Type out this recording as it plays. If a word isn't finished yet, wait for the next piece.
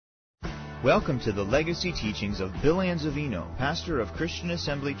Welcome to the legacy teachings of Bill Anzavino, pastor of Christian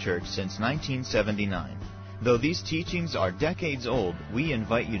Assembly Church since 1979. Though these teachings are decades old, we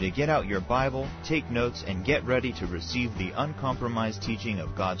invite you to get out your Bible, take notes, and get ready to receive the uncompromised teaching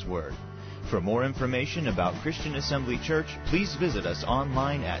of God's Word. For more information about Christian Assembly Church, please visit us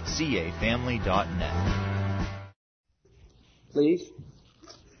online at cafamily.net. Please.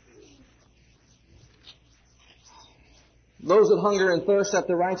 Those that hunger and thirst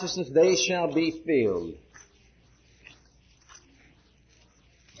after righteousness, they shall be filled.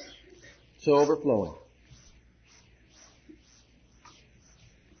 So overflowing.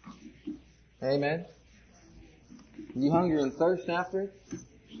 Amen. You hunger and thirst after it?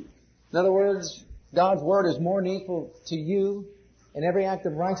 In other words, God's Word is more needful to you, and every act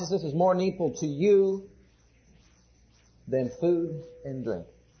of righteousness is more needful to you than food and drink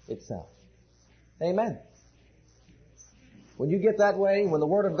itself. Amen. When you get that way, when the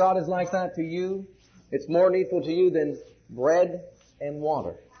Word of God is like that to you, it's more needful to you than bread and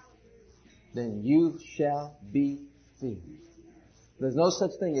water. Then you shall be filled. There's no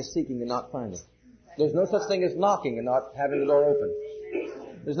such thing as seeking and not finding. There's no such thing as knocking and not having the door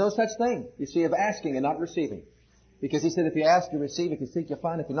open. There's no such thing, you see, of asking and not receiving. Because He said, if you ask, you receive. If you seek, you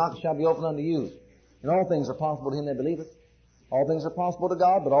find. If you knock, it shall be opened unto you. And all things are possible to him that believeth. All things are possible to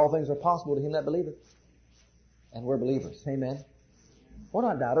God, but all things are possible to him that believeth. And we're believers. Amen. We're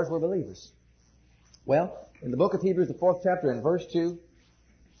not doubters, we're believers. Well, in the book of Hebrews, the 4th chapter, in verse 2,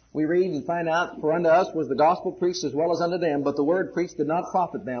 we read and find out, for unto us was the gospel preached as well as unto them, but the word preached did not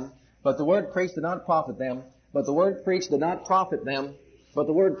profit them. But the word preached did not profit them. But the word preached did not profit them. But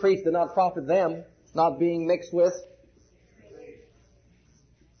the word preached did not profit them, not being mixed with.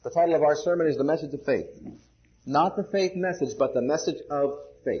 The title of our sermon is The Message of Faith. Not the faith message, but the message of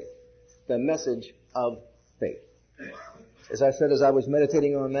faith. The message of faith. As I said, as I was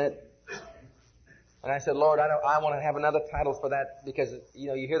meditating on that, and I said, Lord, I want to have another title for that because,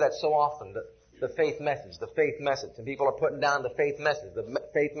 you hear that so often, the faith message, the faith message. And people are putting down the faith message, the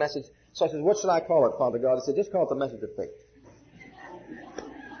faith message. So I said, what should I call it, Father God? I said, just call it the message of faith.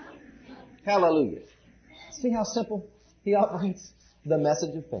 Hallelujah. See how simple He operates? The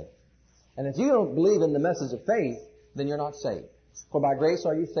message of faith. And if you don't believe in the message of faith, then you're not saved. For by grace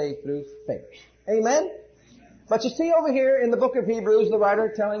are you saved through faith. Amen? But you see over here in the book of Hebrews, the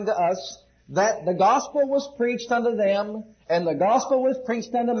writer telling to us that the gospel was preached unto them, and the gospel was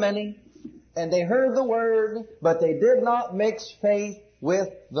preached unto many, and they heard the word, but they did not mix faith with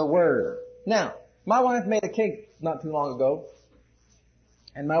the word. Now, my wife made a cake not too long ago,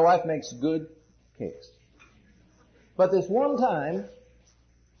 and my wife makes good cakes. But this one time,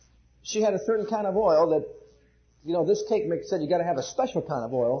 she had a certain kind of oil that, this cake mix said you got to have a special kind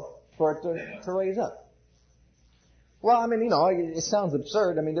of oil for it to raise up. Well, it sounds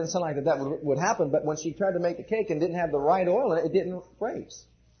absurd. It doesn't sound like that would happen, but when she tried to make the cake and didn't have the right oil in it, it didn't raise.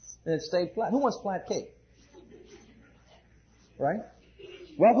 And it stayed flat. Who wants flat cake? Right?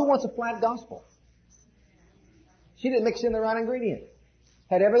 Well, who wants a flat gospel? She didn't mix in the right ingredient.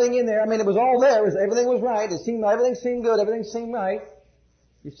 Had everything in there. It was all there. Everything was right. Everything seemed good. Everything seemed right.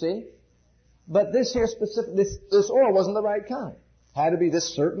 You see? But this here specific, this oil wasn't the right kind. Had to be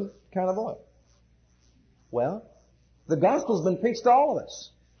this certain kind of oil. Well, the gospel's been preached to all of us.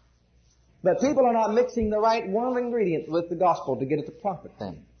 But people are not mixing the right one ingredient with the gospel to get it to profit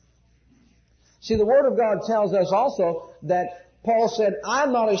them. See, the Word of God tells us also that Paul said,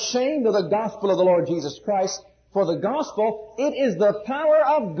 I'm not ashamed of the gospel of the Lord Jesus Christ, for the gospel, it is the power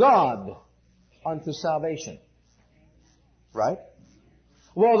of God unto salvation. Right?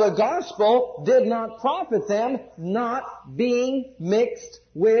 Well, the gospel did not profit them, not being mixed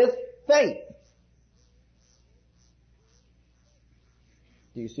with faith.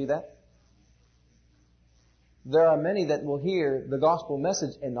 Do you see that? There are many that will hear the gospel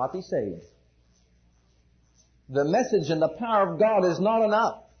message and not be saved. The message and the power of God is not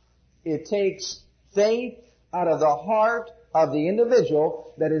enough. It takes faith out of the heart of the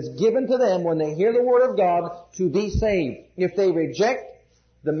individual that is given to them when they hear the Word of God to be saved. If they reject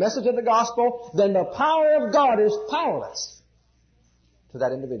the message of the gospel, then the power of God is powerless to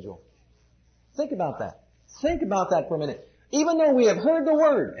that individual. Think about that. Think about that for a minute. Even though we have heard the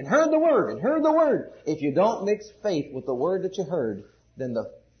Word, and heard the Word, and heard the Word, if you don't mix faith with the Word that you heard, then the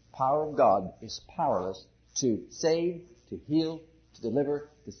power of God is powerless to save, to heal, to deliver,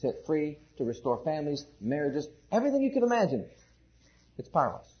 to set free, to restore families, marriages, everything you can imagine. It's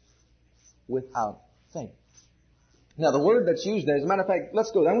powerless without faith. Now, the word that's used there, as a matter of fact,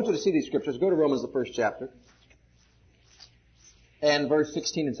 let's go. I want you to see these scriptures. Go to Romans, the 1st chapter, and verse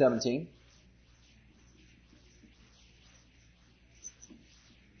 16 and 17.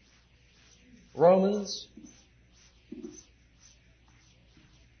 Romans,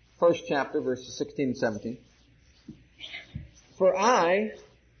 first chapter, verses 16 and 17. For I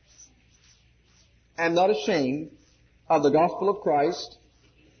am not ashamed of the gospel of Christ,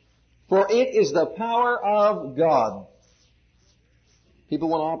 for it is the power of God. People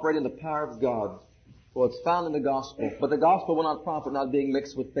want to operate in the power of God. Well, it's found in the gospel, but the gospel will not profit not being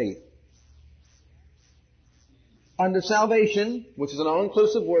mixed with faith. Under salvation, which is an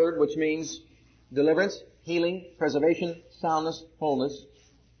all-inclusive word, which means deliverance, healing, preservation, soundness, wholeness.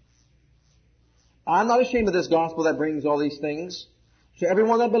 I'm not ashamed of this gospel that brings all these things. To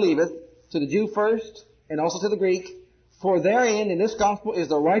everyone that believeth, to the Jew first, and also to the Greek, for therein, in this gospel, is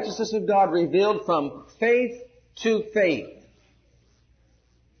the righteousness of God revealed from faith to faith.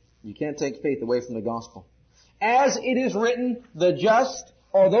 You can't take faith away from the gospel. As it is written, the just,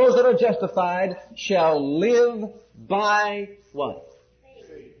 or those that are justified, shall live by what?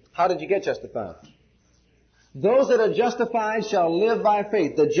 Faith. How did you get justified? Those that are justified shall live by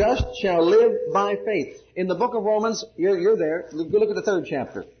faith. The just shall live by faith. In the book of Romans, you're there. Go look at the 3rd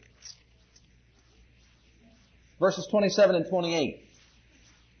chapter. Verses 27 and 28.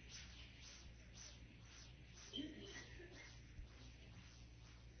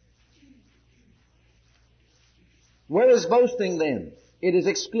 Where is boasting then? It is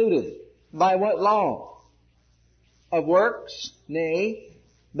excluded. By what law? Of works? Nay,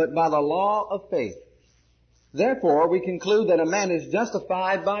 but by the law of faith. Therefore, we conclude that a man is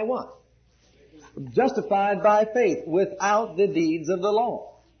justified by what? Justified by faith, without the deeds of the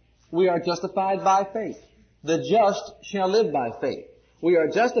law. We are justified by faith. The just shall live by faith. We are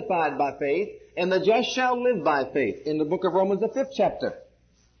justified by faith, and the just shall live by faith. In the book of Romans, the 5th chapter,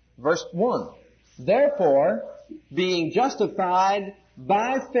 verse 1. Therefore, being justified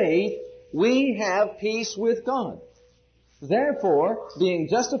by faith, we have peace with God. Therefore, being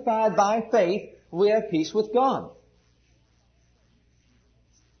justified by faith, we have peace with God.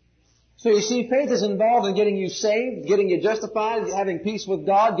 So you see, faith is involved in getting you saved, getting you justified, having peace with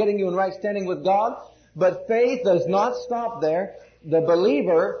God, getting you in right standing with God. But faith does not stop there. The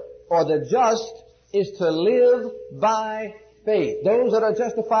believer or the just is to live by faith. Those that are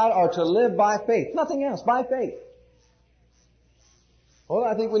justified are to live by faith. Nothing else, by faith. Well,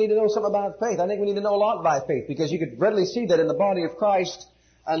 I think we need to know something about faith. I think we need to know a lot by faith, because you could readily see that in the body of Christ,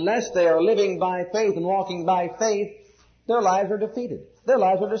 unless they are living by faith and walking by faith, their lives are defeated. Their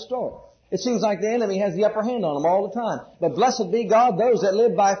lives are destroyed. It seems like the enemy has the upper hand on them all the time. But blessed be God, those that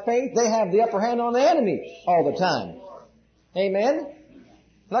live by faith, they have the upper hand on the enemy all the time. Amen?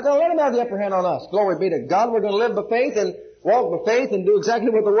 We're not going to let him have the upper hand on us. Glory be to God. We're going to live by faith and walk by faith and do exactly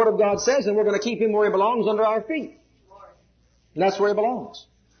what the Word of God says, and we're going to keep him where he belongs, under our feet. And that's where he belongs.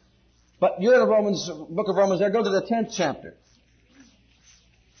 But you're in the book of Romans there. Go to the 10th chapter.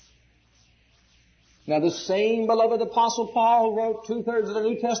 Now the same beloved Apostle Paul, who wrote 2/3 of the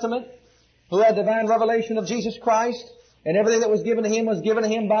New Testament, who had divine revelation of Jesus Christ, and everything that was given to him was given to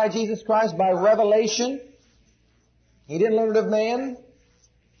him by Jesus Christ by revelation. He didn't learn it of man,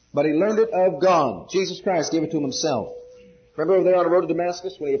 but he learned it of God. Jesus Christ gave it to him himself. Remember over there on the road to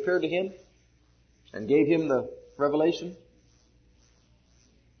Damascus when he appeared to him and gave him the revelation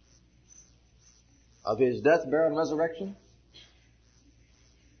of his death, burial, and resurrection?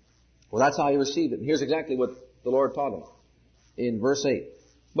 Well, that's how he received it. And here's exactly what the Lord taught him in verse 8.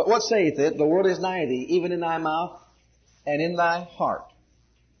 But what saith it? The word is nigh thee, even in thy mouth and in thy heart.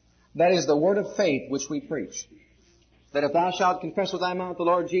 That is the word of faith which we preach. That if thou shalt confess with thy mouth the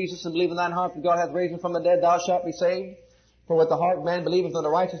Lord Jesus, and believe in thine heart that God hath raised him from the dead, thou shalt be saved. For with the heart man believeth unto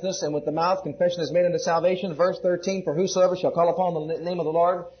righteousness, and with the mouth confession is made unto salvation. Verse 13, for whosoever shall call upon the name of the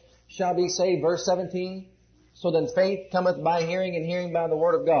Lord shall be saved. Verse 17, so then faith cometh by hearing, and hearing by the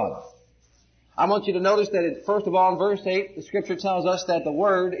word of God. I want you to notice that first of all in verse 8, the Scripture tells us that the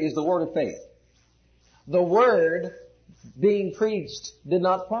Word is the word of faith. The Word being preached did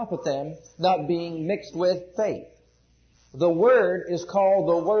not profit them, not being mixed with faith. The Word is called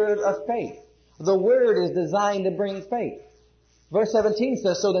the Word of faith. The Word is designed to bring faith. Verse 17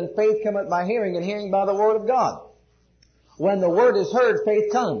 says, so then faith cometh by hearing, and hearing by the Word of God. When the Word is heard,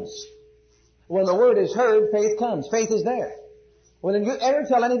 faith comes. When the Word is heard, faith comes. Faith is there. When you ever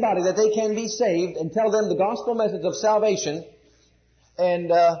tell anybody that they can be saved and tell them the gospel message of salvation, and,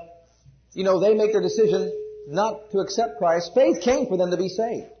 they make their decision not to accept Christ, faith came for them to be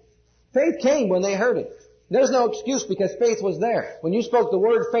saved. Faith came when they heard it. There's no excuse because faith was there. When you spoke the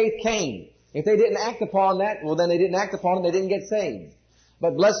word, faith came. If they didn't act upon that, well then they didn't act upon it, they didn't get saved.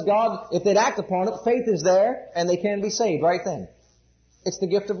 But bless God, if they'd act upon it, faith is there and they can be saved right then. It's the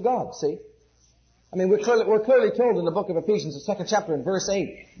gift of God, see? I mean, we're clearly told in the book of Ephesians, the 2nd chapter in verse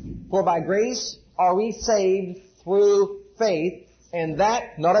 8, for by grace are we saved through faith, and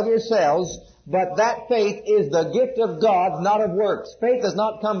that not of yourselves, but that faith is the gift of God, not of works. Faith does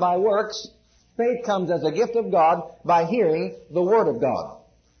not come by works. Faith comes as a gift of God by hearing the Word of God.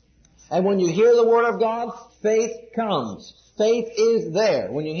 And when you hear the Word of God, faith comes. Faith is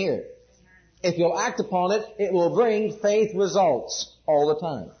there when you hear it. If you'll act upon it, it will bring faith results all the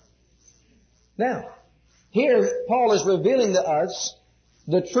time. Now, here Paul is revealing to us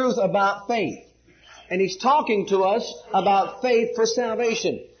the truth about faith. And he's talking to us about faith for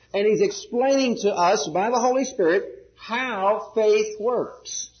salvation. And he's explaining to us by the Holy Spirit how faith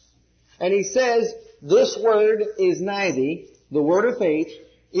works. And he says, this word is nigh thee, the word of faith,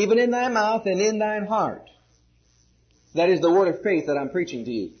 even in thy mouth and in thine heart. That is the word of faith that I'm preaching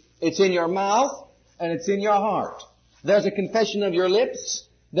to you. It's in your mouth and it's in your heart. There's a confession of your lips.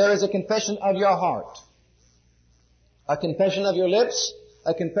 There is a confession of your heart. A confession of your lips,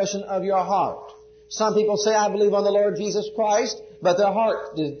 a confession of your heart. Some people say, I believe on the Lord Jesus Christ, but their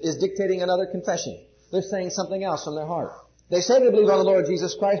heart is dictating another confession. They're saying something else from their heart. They say they believe on the Lord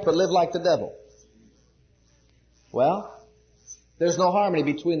Jesus Christ, but live like the devil. Well, there's no harmony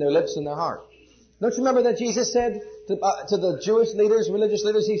between their lips and their heart. Don't you remember that Jesus said to the Jewish leaders, religious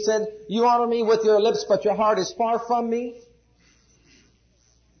leaders, He said, you honor me with your lips, but your heart is far from me?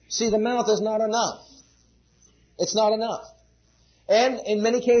 See, the mouth is not enough. It's not enough. And in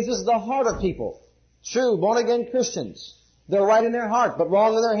many cases, the heart of people, true, born-again Christians, they're right in their heart, but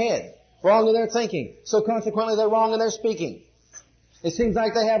wrong in their head, wrong in their thinking. So consequently, they're wrong in their speaking. It seems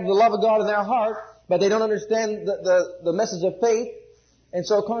like they have the love of God in their heart, but they don't understand the message of faith, and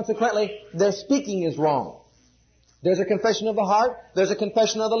so consequently, their speaking is wrong. There's a confession of the heart, there's a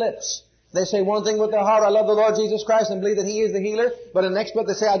confession of the lips. They say one thing with their heart, I love the Lord Jesus Christ and believe that He is the healer, but in the next breath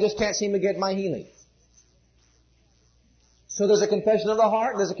they say, I just can't seem to get my healing. So there's a confession of the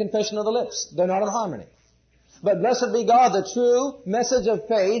heart, there's a confession of the lips. They're not in harmony. But blessed be God, the true message of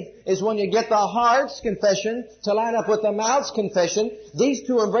faith is when you get the heart's confession to line up with the mouth's confession, these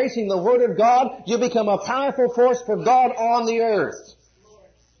two embracing the Word of God, you become a powerful force for God on the earth.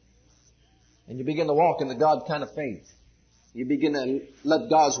 And you begin to walk in the God kind of faith. You begin to let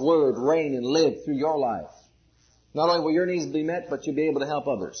God's Word reign and live through your life. Not only will your needs be met, but you'll be able to help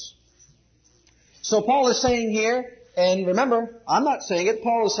others. So Paul is saying here, and remember, I'm not saying it,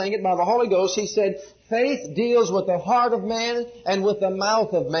 Paul is saying it by the Holy Ghost. He said, faith deals with the heart of man and with the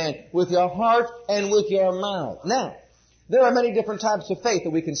mouth of man. With your heart and with your mouth. Now, there are many different types of faith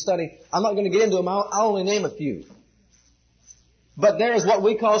that we can study. I'm not going to get into them. I'll only name a few. But there is what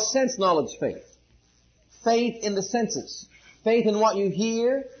we call sense knowledge faith. Faith in the senses. Faith in what you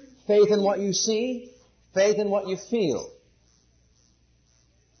hear. Faith in what you see. Faith in what you feel.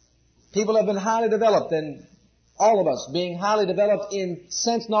 People have been highly developed, and all of us being highly developed in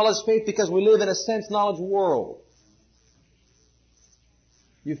sense knowledge faith because we live in a sense knowledge world.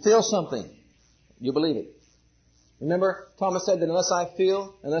 You feel something, you believe it. Remember, Thomas said that unless I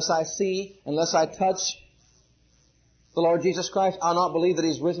feel, unless I see, unless I touch the Lord Jesus Christ, I'll not believe that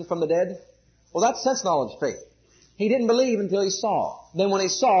He's risen from the dead. Well, that's sense knowledge faith. He didn't believe until he saw. Then when he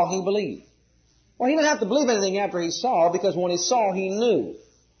saw, he believed. Well, he didn't have to believe anything after he saw, because when he saw, he knew.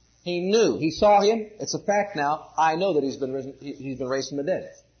 He knew. He saw Him. It's a fact now. I know that He's been risen. He's been raised from the dead.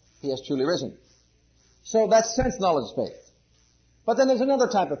 He has truly risen. So that's sense knowledge faith. But then there's another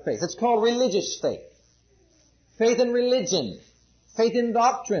type of faith. It's called religious faith. Faith in religion. Faith in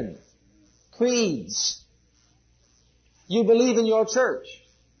doctrine. Creeds. You believe in your church.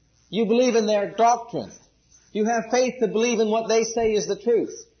 You believe in their doctrine. You have faith to believe in what they say is the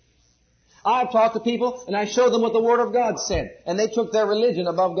truth. I've talked to people and I showed them what the Word of God said, and they took their religion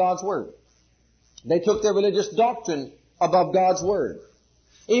above God's Word. They took their religious doctrine above God's Word.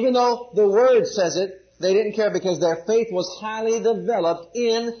 Even though the Word says it, they didn't care because their faith was highly developed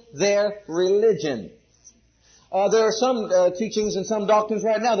in their religion. There are some teachings and some doctrines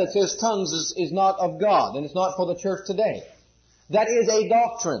right now that says tongues is not of God, and it's not for the church today. That is a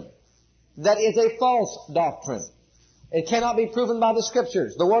doctrine. That is a false doctrine. It cannot be proven by the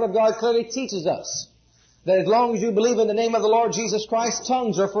Scriptures. The Word of God clearly teaches us that as long as you believe in the name of the Lord Jesus Christ,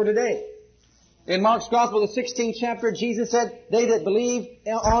 tongues are for today. In Mark's Gospel, the 16th chapter, Jesus said, they that believe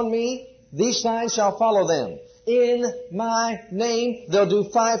on me, these signs shall follow them. In my name, they'll do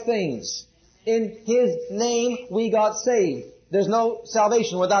 5 things. In His name, we got saved. There's no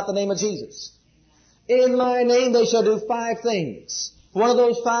salvation without the name of Jesus. In my name, they shall do 5 things. One of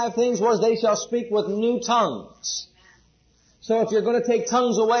those 5 things was they shall speak with new tongues. So if you're going to take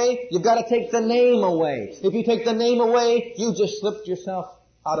tongues away, you've got to take the name away. If you take the name away, you just slipped yourself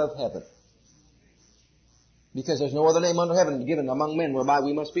out of heaven. Because there's no other name under heaven given among men whereby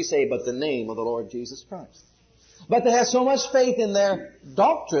we must be saved but the name of the Lord Jesus Christ. But they have so much faith in their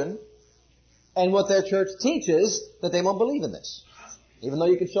doctrine and what their church teaches that they won't believe in this. Even though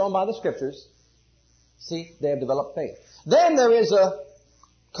you can show them by the Scriptures. See, they have developed faith. Then there is a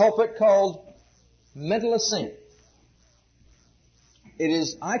culprit called mental assent. It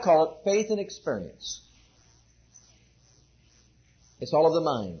is, I call it faith and experience. It's all of the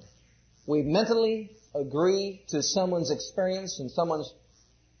mind. We mentally agree to someone's experience and someone's,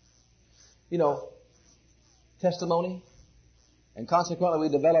 testimony. And consequently we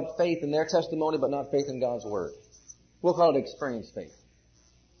develop faith in their testimony but not faith in God's Word. We'll call it experience faith.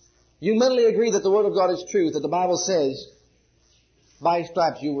 You mentally agree that the Word of God is true, that the Bible says, by His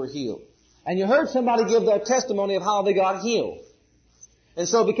stripes you were healed. And you heard somebody give their testimony of how they got healed. And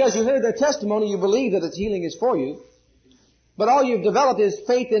so because you heard their testimony, you believe that its healing is for you. But all you've developed is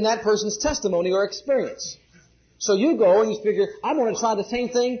faith in that person's testimony or experience. So you go and you figure, I'm going to try the same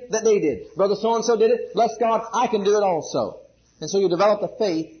thing that they did. Brother so-and-so did it. Bless God, I can do it also. And so you develop a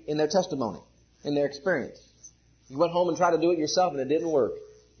faith in their testimony, in their experience. You went home and tried to do it yourself and it didn't work.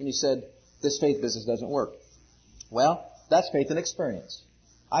 And you said, this faith business doesn't work. Well, that's faith and experience.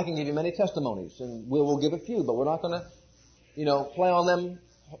 I can give you many testimonies and we'll give a few, but we're not going to, play on them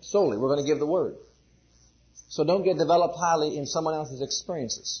solely. We're going to give the Word. So don't get developed highly in someone else's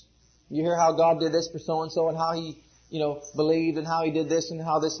experiences. You hear how God did this for so-and-so and how He, believed and how He did this and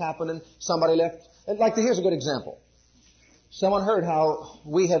how this happened and somebody left. Here's a good example. Someone heard how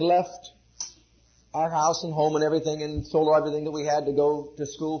we had left our house and home and everything and sold everything that we had to go to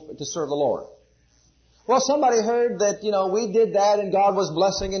school to serve the Lord. Well, somebody heard that, we did that and God was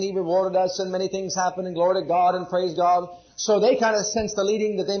blessing and He rewarded us and many things happened and glory to God and praise God. So they kind of sensed the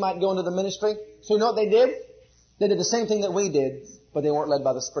leading that they might go into the ministry. So you know what they did? They did the same thing that we did, but they weren't led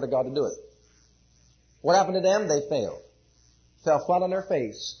by the Spirit of God to do it. What happened to them? They failed. Fell flat on their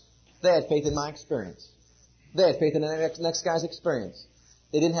face. They had faith in my experience. They had faith in the next guy's experience.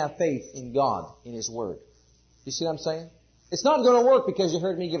 They didn't have faith in God, in His Word. You see what I'm saying? It's not going to work because you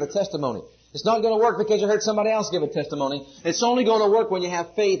heard me give a testimony. It's not going to work because you heard somebody else give a testimony. It's only going to work when you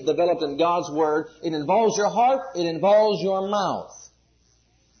have faith developed in God's Word. It involves your heart. It involves your mouth.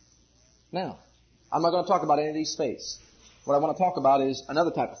 Now, I'm not going to talk about any of these faiths. What I want to talk about is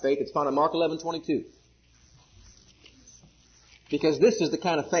another type of faith. It's found in Mark 11:22. Because this is the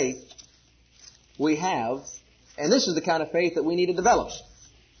kind of faith we have, and this is the kind of faith that we need to develop.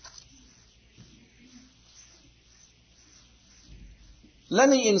 Let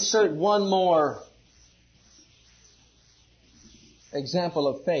me insert one more example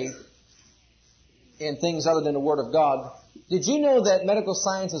of faith in things other than the Word of God. Did you know that medical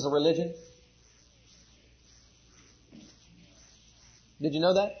science is a religion? Did you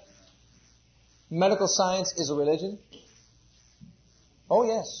know that? Medical science is a religion? Oh,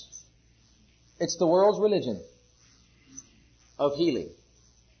 yes. It's the world's religion of healing.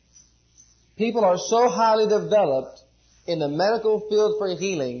 People are so highly developed in the medical field for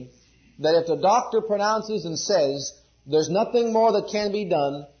healing that if the doctor pronounces and says, there's nothing more that can be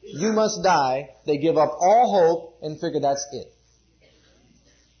done, you must die, they give up all hope and figure that's it.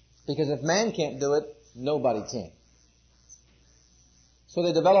 Because if man can't do it, nobody can. So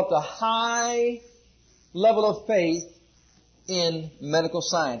they developed a high level of faith in medical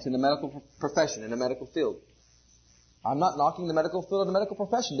science, in the medical profession, in the medical field. I'm not knocking the medical field or the medical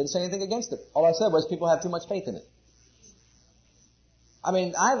profession. Didn't say anything against it. All I said was people have too much faith in it. I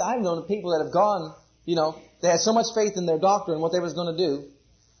mean, I've known people that have gone, they had so much faith in their doctor and what they was going to do.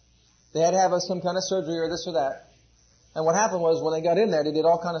 They had to have some kind of surgery or this or that. And what happened was when they got in there, they did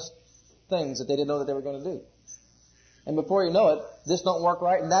all kind of things that they didn't know that they were going to do. And before you know it, this don't work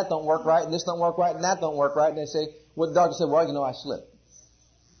right, and that don't work right, and this don't work right, and that don't work right. And they say, well, the doctor said, well, I slipped.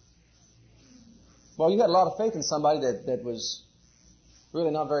 Well, you had a lot of faith in somebody that was really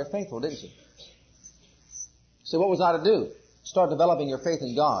not very faithful, didn't you? So what was I to do? Start developing your faith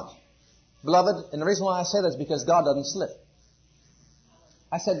in God. Beloved, and the reason why I say that is because God doesn't slip.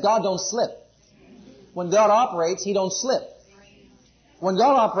 I said God don't slip. When God operates, He don't slip. When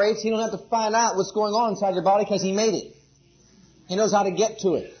God operates, He don't have to find out what's going on inside your body because He made it. He knows how to get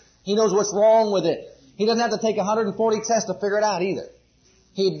to it. He knows what's wrong with it. He doesn't have to take 140 tests to figure it out either.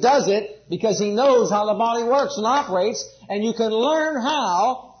 He does it because He knows how the body works and operates, and you can learn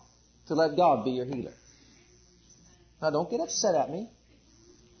how to let God be your healer. Now don't get upset at me.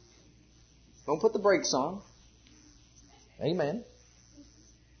 Don't put the brakes on. Amen.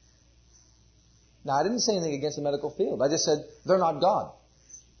 Now, I didn't say anything against the medical field. I just said, they're not God.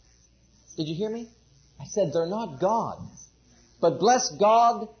 Did you hear me? I said, they're not God. But bless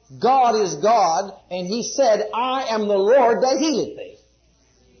God, God is God, and He said, I am the Lord that healeth thee.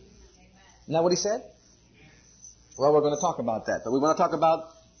 Isn't that what He said? Well, we're going to talk about that, but we want to talk about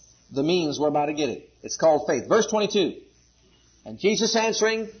the means whereby to get it. It's called faith. Verse 22. And Jesus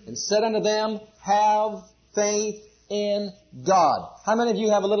answering and said unto them, have faith in God. How many of you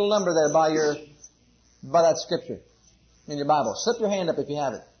have a little number there by that scripture in your Bible? Slip your hand up if you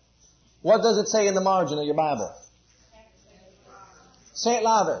have it. What does it say in the margin of your Bible? Say it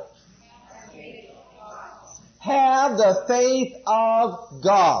louder. Have the faith of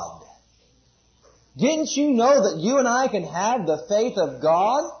God. Didn't you know that you and I can have the faith of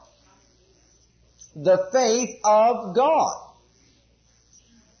God? The faith of God.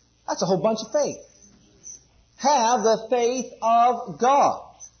 That's a whole bunch of faith. Have the faith of God.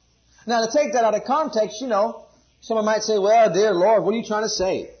 Now, to take that out of context, someone might say, well, dear Lord, what are you trying to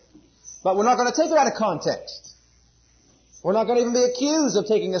say? But we're not going to take it out of context. We're not going to even be accused of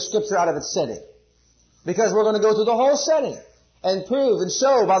taking a scripture out of its setting. Because we're going to go through the whole setting and prove and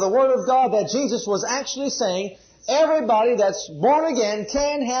show by the Word of God that Jesus was actually saying everybody that's born again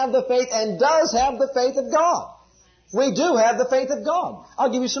can have the faith and does have the faith of God. We do have the faith of God.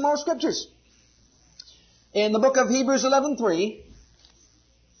 I'll give you some more scriptures. In the book of Hebrews 11:3,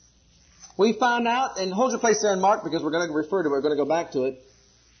 we found out, and hold your place there in Mark because we're going to refer to it, we're going to go back to it.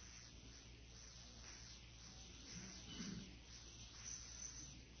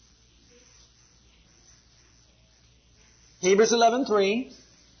 Hebrews 11:3.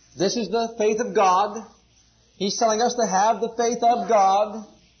 This is the faith of God. He's telling us to have the faith of God.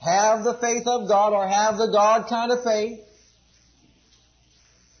 Have the faith of God, or have the God kind of faith.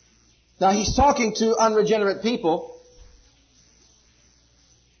 Now, He's talking to unregenerate people.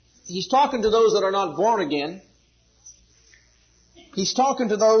 He's talking to those that are not born again. He's talking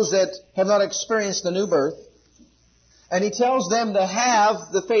to those that have not experienced the new birth. And He tells them to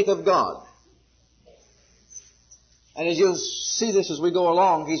have the faith of God. And as you'll see this as we go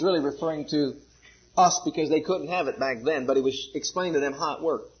along, He's really referring to us because they couldn't have it back then, but He was explaining to them how it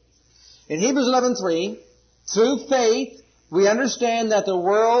worked. In Hebrews 11:3, through faith, we understand that the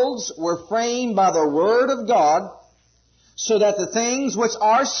worlds were framed by the Word of God, so that the things which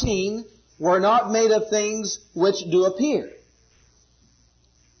are seen were not made of things which do appear.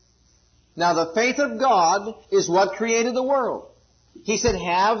 Now, the faith of God is what created the world. He said,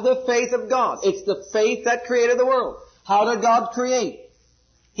 have the faith of God. It's the faith that created the world. How did God create?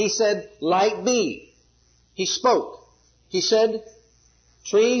 He said, light be. He spoke. He said,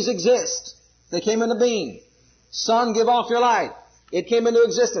 trees exist. They came into being. Sun, give off your light. It came into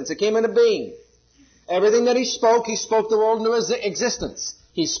existence. It came into being. Everything that He spoke the world into existence.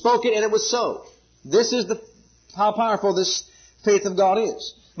 He spoke it and it was so. This is how powerful this faith of God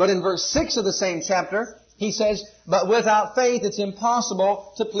is. But in verse 6 of the same chapter, He says, but without faith it's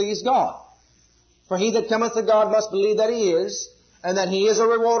impossible to please God. For he that cometh to God must believe that He is, and that He is a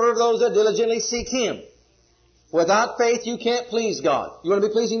rewarder of those that diligently seek Him. Without faith you can't please God. You want to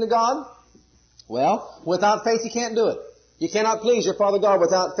be pleasing to God? Well, without faith you can't do it. You cannot please your Father God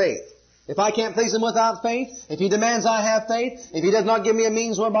without faith. If I can't please Him without faith, if He demands I have faith, if He does not give me a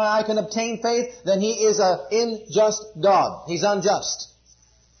means whereby I can obtain faith, then He is an unjust God. He's unjust.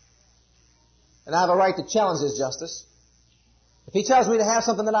 And I have a right to challenge His justice. If He tells me to have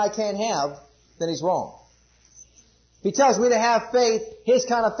something that I can't have, then He's wrong. If He tells me to have faith, His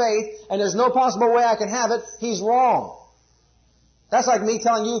kind of faith, and there's no possible way I can have it, He's wrong. That's like me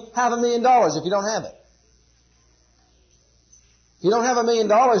telling you, have $1 million if you don't have it. If you don't have $1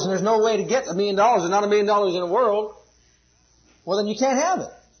 million and there's no way to get $1 million, there's not $1 million in the world, well then you can't have it.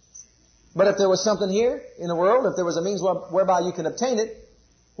 But if there was something here in the world, if there was a means whereby you can obtain it,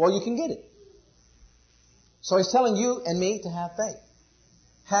 well you can get it. So He's telling you and me to have faith.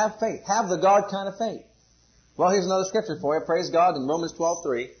 Have faith. Have the God kind of faith. Well, here's another scripture for you. Praise God in Romans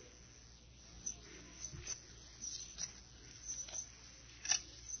 12:3.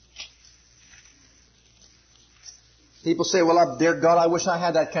 People say, well, dear God, I wish I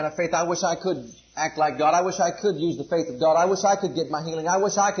had that kind of faith. I wish I could act like God. I wish I could use the faith of God. I wish I could get my healing. I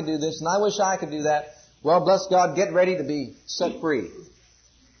wish I could do this and I wish I could do that. Well, bless God, get ready to be set free.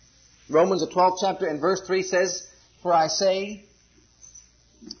 Romans, the 12th chapter and verse 3 says, for I say,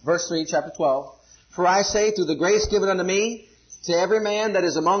 verse 3, chapter 12, for I say, through the grace given unto me, to every man that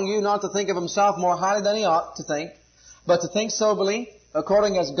is among you, not to think of himself more highly than he ought to think, but to think soberly,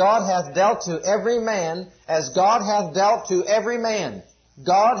 according as God hath dealt to every man, as God hath dealt to every man.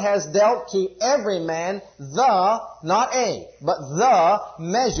 God has dealt to every man the, not a, but the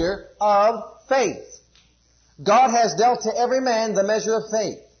measure of faith. God has dealt to every man the measure of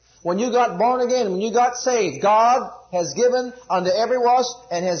faith. When you got born again, when you got saved, God has given unto every one of us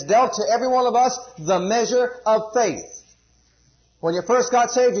and has dealt to every one of us the measure of faith. When you first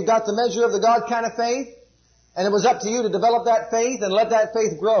got saved, you got the measure of the God kind of faith, and it was up to you to develop that faith and let that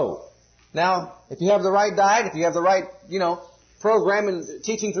faith grow. Now, if you have the right diet, if you have the right, program and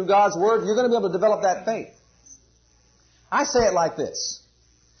teaching through God's Word, you're going to be able to develop that faith. I say it like this.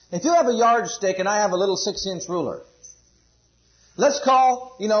 If you have a yardstick and I have a little 6-inch ruler, let's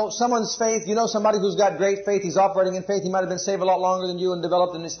call, someone's faith, somebody who's got great faith, he's operating in faith, he might have been saved a lot longer than you and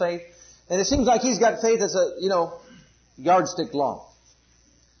developed in his faith. And it seems like he's got faith that's yardstick long.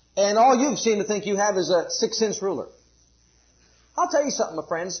 And all you seem to think you have is a 6-inch ruler. I'll tell you something, my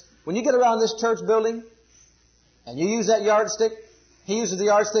friends. When you get around this church building and you use that yardstick, he uses the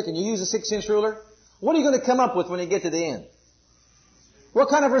yardstick and you use a 6-inch ruler, what are you going to come up with when you get to the end? What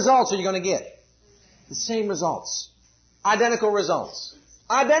kind of results are you going to get? The same results. Identical results.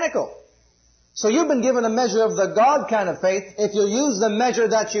 Identical. So you've been given a measure of the God kind of faith. If you use the measure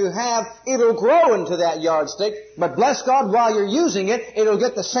that you have, it'll grow into that yardstick. But bless God, while you're using it, it'll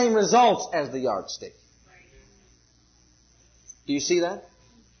get the same results as the yardstick. Do you see that?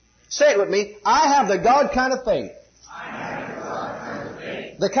 Say it with me. I have the God kind of faith. I have the God kind of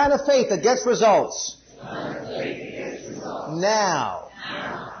faith. The kind of faith that gets results. The kind of faith that gets results. Now.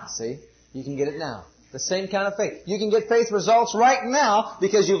 See? You can get it now. The same kind of faith. You can get faith results right now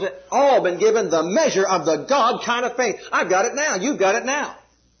because you've all been given the measure of the God kind of faith. I've got it now. You've got it now.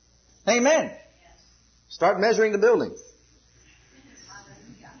 Amen. Start measuring the building.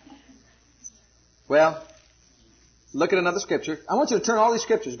 Well, look at another scripture. I want you to turn all these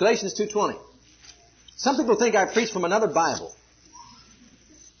scriptures. Galatians 2:20. Some people think I preach from another Bible.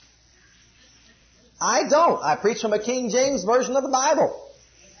 I don't. I preach from a King James version of the Bible.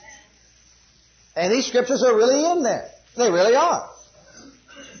 And these scriptures are really in there. They really are.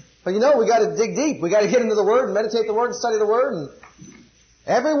 But we got to dig deep. We got to get into the Word and meditate the Word and study the Word. And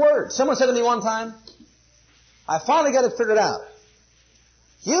every word. Someone said to me one time, I finally got it figured out.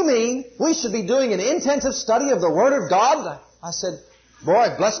 You mean we should be doing an intensive study of the Word of God? I said, boy,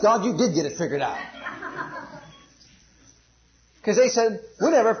 bless God, you did get it figured out. Because they said, we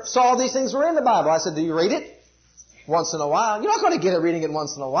never saw these things were in the Bible. I said, do you read it? Once in a while. You're not going to get it reading it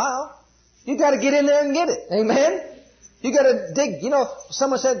once in a while. You got to get in there and get it. Amen? You got to dig.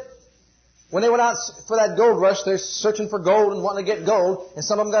 Someone said when they went out for that gold rush, they're searching for gold and wanting to get gold, and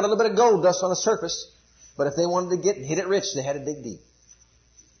some of them got a little bit of gold dust on the surface. But if they wanted to hit it rich, they had to dig deep.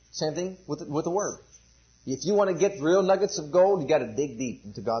 Same thing with the Word. If you want to get real nuggets of gold, you got to dig deep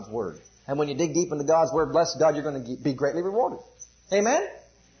into God's Word. And when you dig deep into God's Word, bless God, you're going to be greatly rewarded. Amen?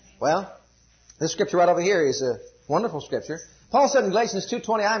 Well, this scripture right over here is a wonderful scripture. Paul said in Galatians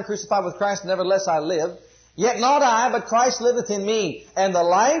 2:20, I am crucified with Christ, nevertheless I live. Yet not I, but Christ liveth in me. And the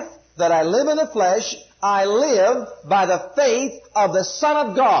life that I live in the flesh, I live by the faith of the Son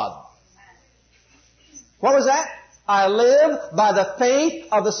of God. What was that? I live by the faith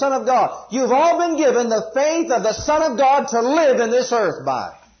of the Son of God. You've all been given the faith of the Son of God to live in this earth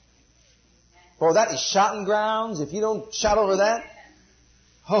by. Boy, that is shouting grounds. If you don't shout over that,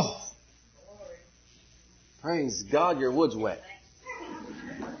 oh. Praise God, your wood's wet.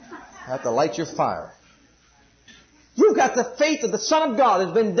 I have to light your fire. You've got the faith of the Son of God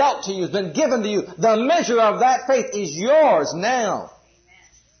has been dealt to you, has been given to you. The measure of that faith is yours now.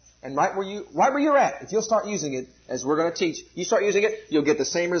 And right where you're at, if you'll start using it, as we're going to teach, you start using it, you'll get the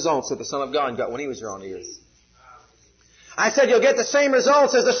same results that the Son of God got when He was here on the earth. I said you'll get the same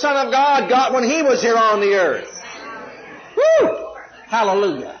results as the Son of God got when He was here on the earth. Woo!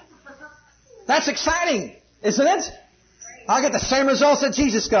 Hallelujah. That's exciting. Isn't it? I'll get the same results that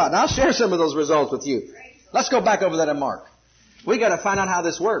Jesus got. And I'll share some of those results with you. Let's go back over that in Mark. We got to find out how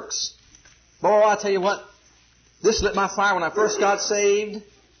this works. Boy, I'll tell you what. This lit my fire when I first got saved.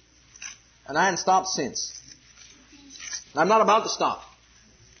 And I hadn't stopped since. I'm not about to stop.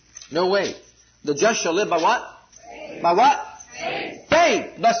 No way. The just shall live by what? Faith. By what? Faith.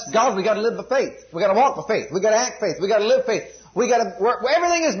 Faith. Bless God, we got to live by faith. We got to walk by faith. We got to act faith. We got to live faith. We got to work.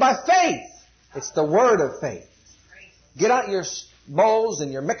 Everything is by faith. It's the word of faith. Get out your bowls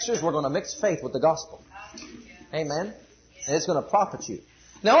and your mixers. We're going to mix faith with the gospel. Amen. And it's going to profit you.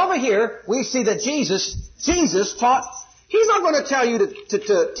 Now over here, we see that Jesus taught. He's not going to tell you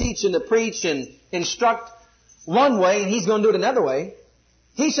to teach and to preach and instruct one way, and He's going to do it another way.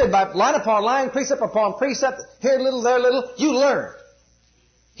 He said by line upon line, precept upon precept, here a little, there a little, you learn.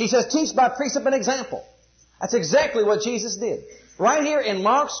 He says teach by precept and example. That's exactly what Jesus did. Right here in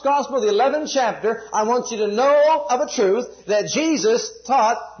Mark's Gospel, the 11th chapter, I want you to know of a truth that Jesus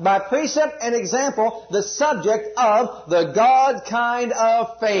taught by precept and example the subject of the God kind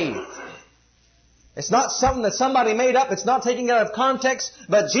of faith. It's not something that somebody made up. It's not taken out of context.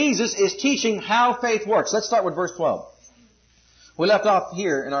 But Jesus is teaching how faith works. Let's start with verse 12. We left off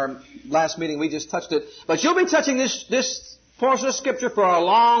here in our last meeting. We just touched it. But you'll be touching this portion of Scripture for a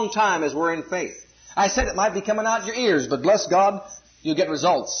long time as we're in faith. I said it might be coming out your ears, but bless God, you'll get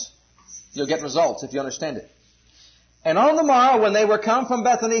results. You'll get results if you understand it. And on the morrow, when they were come from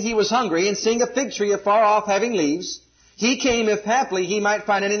Bethany, he was hungry, and seeing a fig tree afar off having leaves, he came if haply he might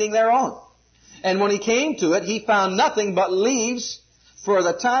find anything thereon. And when he came to it, he found nothing but leaves, for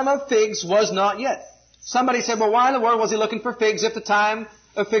the time of figs was not yet. Somebody said, well, why in the world was he looking for figs if the time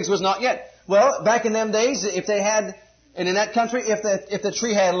of figs was not yet? Well, back in them days, if they had, and in that country, if the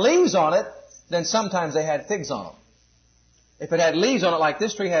tree had leaves on it, then sometimes they had figs on them. If it had leaves on it, like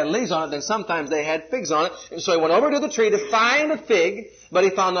this tree had leaves on it, then sometimes they had figs on it. And so he went over to the tree to find a fig, but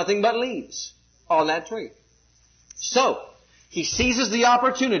he found nothing but leaves on that tree. So, he seizes the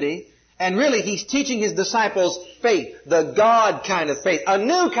opportunity, and really he's teaching his disciples faith, the God kind of faith, a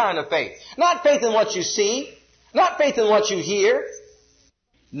new kind of faith. Not faith in what you see, not faith in what you hear.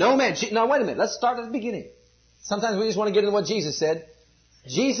 No man, now wait a minute, let's start at the beginning. Sometimes we just want to get into what Jesus said.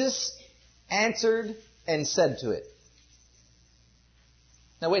 Jesus answered and said to it.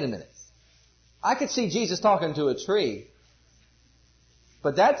 Now wait a minute. I could see Jesus talking to a tree,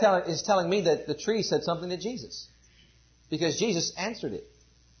 but that is telling me that the tree said something to Jesus. Because Jesus answered it.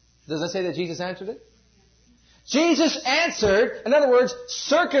 Does it say that Jesus answered it? Jesus answered. In other words,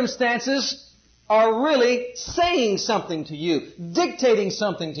 circumstances are really saying something to you, dictating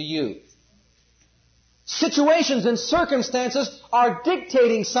something to you. Situations and circumstances are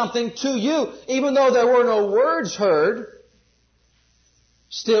dictating something to you. Even though there were no words heard,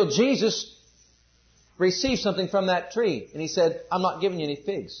 still Jesus received something from that tree. And he said, I'm not giving you any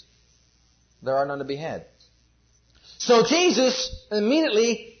figs. There are none to be had. So Jesus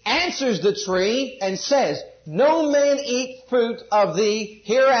immediately answers the tree and says, no man eat fruit of thee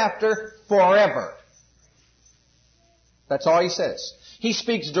hereafter forever. That's all he says. He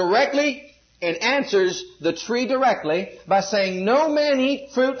speaks directly and answers the tree directly by saying, no man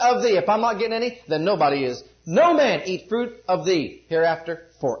eat fruit of thee. If I'm not getting any, then nobody is. No man eat fruit of thee hereafter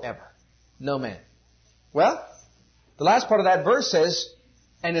forever. No man. Well, the last part of that verse says,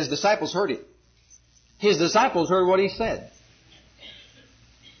 and his disciples heard it. His disciples heard what he said.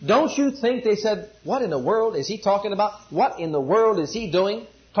 Don't you think they said, what in the world is he talking about? What in the world is he doing?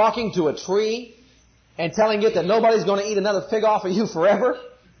 Talking to a tree and telling it that nobody's going to eat another fig off of you forever?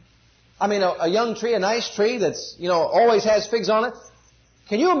 I mean, a young tree, a nice tree that's, always has figs on it.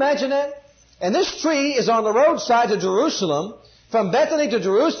 Can you imagine that? And this tree is on the roadside to Jerusalem, from Bethany to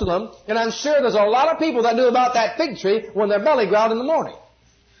Jerusalem, and I'm sure there's a lot of people that knew about that fig tree when their belly growled in the morning.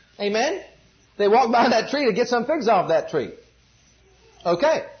 Amen? They walked by that tree to get some figs off that tree.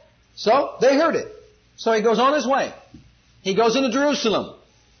 Okay. So, they heard it. So he goes on his way. He goes into Jerusalem.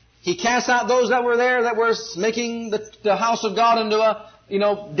 He casts out those that were there that were making the house of God into a,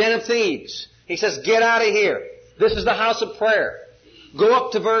 den of thieves. He says, get out of here. This is the house of prayer. Go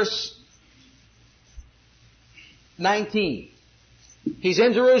up to verse 19. He's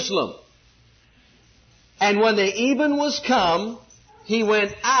in Jerusalem. And when the even was come, he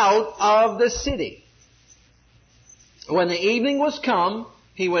went out of the city. When the evening was come,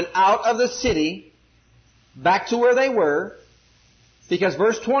 he went out of the city back to where they were. Because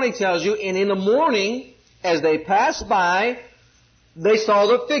verse 20 tells you, and in the morning, as they passed by, they saw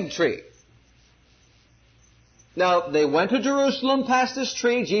the fig tree. Now, they went to Jerusalem past this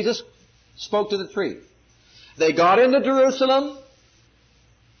tree. Jesus spoke to the tree. They got into Jerusalem,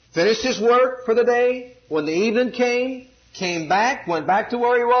 finished his work for the day. When the evening came back, went back to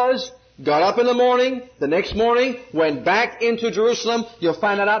where he was, got up in the morning, the next morning, went back into Jerusalem. You'll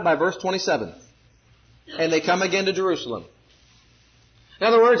find that out by verse 27. And they come again to Jerusalem. In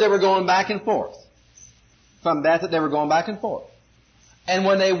other words, they were going back and forth. From Bethany, they were going back and forth. And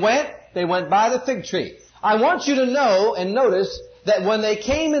when they went by the fig tree. I want you to know and notice that when they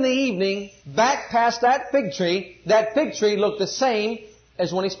came in the evening, back past that fig tree looked the same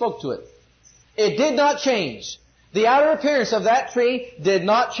as when he spoke to it. It did not change. The outer appearance of that tree did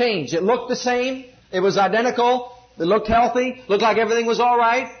not change. It looked the same. It was identical. It looked healthy. Looked like everything was all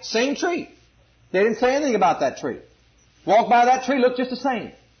right. Same tree. They didn't say anything about that tree. Walked by that tree, looked just the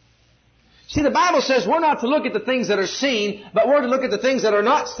same. See, the Bible says we're not to look at the things that are seen, but we're to look at the things that are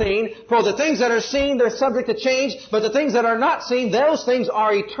not seen. For the things that are seen, they're subject to change. But the things that are not seen, those things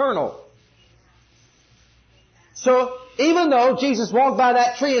are eternal. So, even though Jesus walked by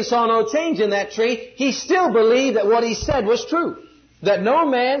that tree and saw no change in that tree, he still believed that what he said was true. That no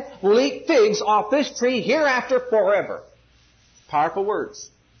man will eat figs off this tree hereafter forever. Powerful words.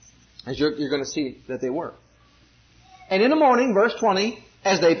 As you're going to see that they were. And in the morning, verse 20,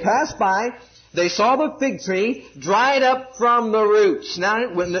 as they passed by, they saw the fig tree dried up from the roots.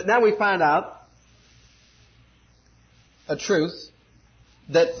 Now we find out a truth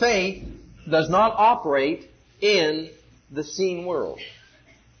that faith does not operate in the seen world.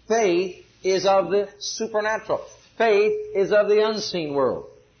 Faith is of the supernatural. Faith is of the unseen world.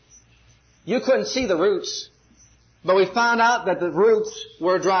 You couldn't see the roots, but we found out that the roots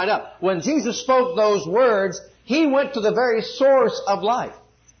were dried up. When Jesus spoke those words, He went to the very source of life.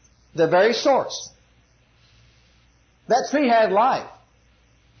 The very source. That tree had life,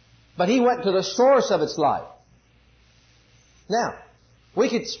 but He went to the source of its life. Now, we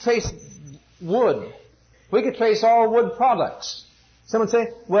could trace wood. We could trace all wood products. Someone say,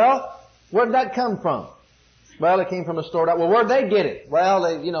 well, where did that come from? Well, it came from a store. Well, where did they get it? Well,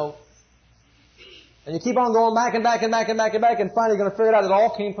 and you keep on going back and back and back and back and back, and finally you're going to figure out it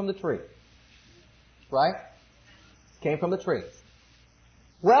all came from the tree. Right? Came from the tree.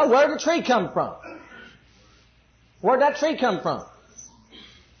 Well, where did the tree come from? Where did that tree come from?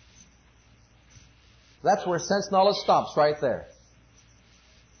 That's where sense knowledge stops, right there.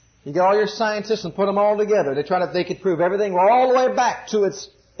 You get all your scientists and put them all together. They could prove everything all the way back to its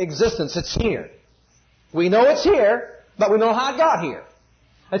existence. It's here. We know it's here, but we know how it got here.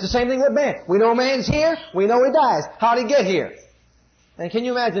 It's the same thing with man. We know man's here. We know he dies. How did he get here? And can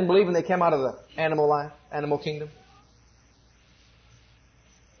you imagine believing they came out of the animal life, animal kingdom?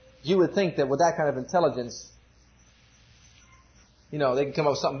 You would think that with that kind of intelligence, they can come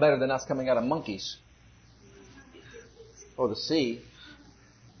up with something better than us coming out of monkeys. Or the sea.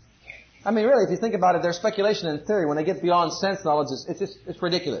 I mean, really, if you think about it, their speculation and theory, when they get beyond sense knowledge, it's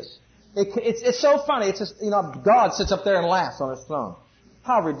ridiculous. It's so funny. It's just, God sits up there and laughs on His throne.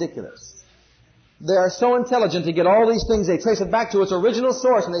 How ridiculous. They are so intelligent to get all these things, they trace it back to its original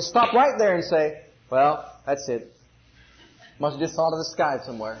source, and they stop right there and say, well, that's it. Must have just fallen to the sky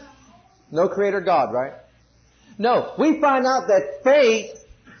somewhere. No creator God, right? No, we find out that faith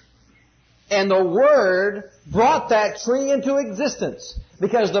and the Word brought that tree into existence.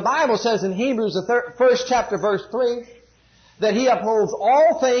 Because the Bible says in Hebrews, the first chapter, verse 3, that He upholds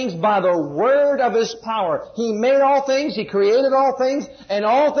all things by the word of His power. He made all things, He created all things, and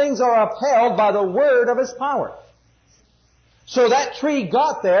all things are upheld by the word of His power. So that tree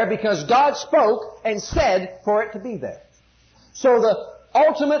got there because God spoke and said for it to be there. So the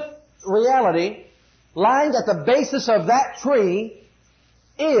ultimate reality lying at the basis of that tree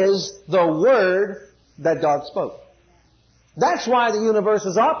is the Word that God spoke. That's why the universe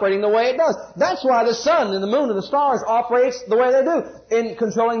is operating the way it does. That's why the sun and the moon and the stars operates the way they do in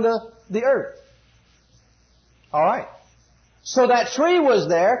controlling the earth. Alright. So that tree was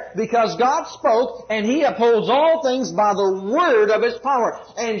there because God spoke, and He upholds all things by the word of His power.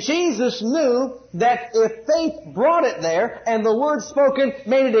 And Jesus knew that if faith brought it there and the word spoken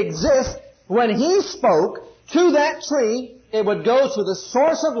made it exist, when He spoke to that tree, it would go to the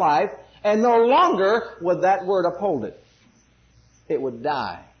source of life, and no longer would that word uphold it. It would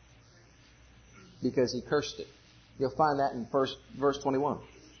die because He cursed it. You'll find that in verse 21.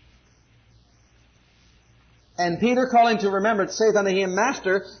 And Peter, calling to remembrance, saith unto him,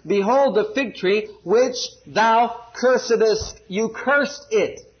 Master, behold the fig tree which thou cursedest, you cursed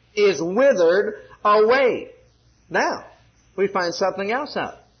it, is withered away. Now, we find something else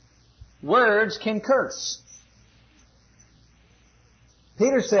out. Words can curse.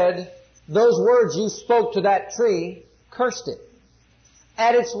 Peter said, those words you spoke to that tree cursed it.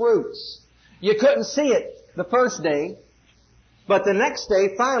 At its roots. You couldn't see it the first day, but the next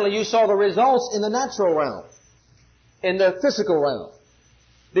day, finally, you saw the results in the natural realm, in the physical realm.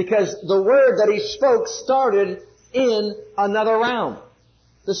 Because the word that He spoke started in another realm,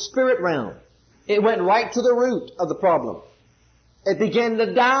 the spirit realm. It went right to the root of the problem. It began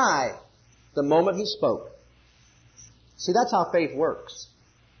to die the moment He spoke. See, that's how faith works.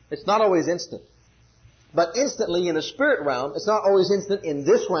 It's not always instant. But instantly in the spirit realm, it's not always instant in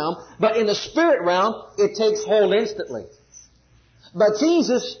this realm, but in the spirit realm, it takes hold instantly. But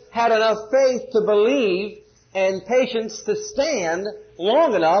Jesus had enough faith to believe and patience to stand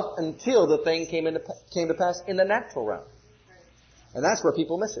long enough until the thing came to pass in the natural realm. And that's where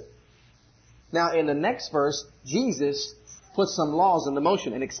people miss it. Now in the next verse, Jesus puts some laws into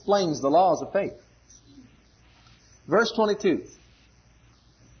motion and explains the laws of faith. Verse 22.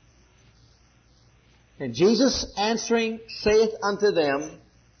 And Jesus answering saith unto them,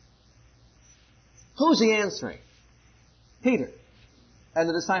 who's He answering? Peter and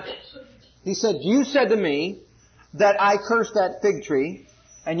the disciples. He said, you said to me that I cursed that fig tree,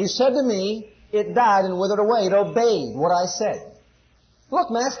 and you said to me it died and withered away. It obeyed what I said.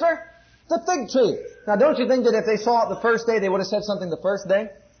 Look, Master, The fig tree. Now don't you think that if they saw it the first day, they would have said something the first day?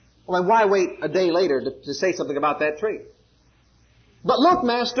 Well, why wait a day later to say something about that tree? But look,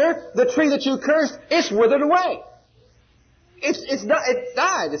 Master, the tree that you cursed, it's withered away. It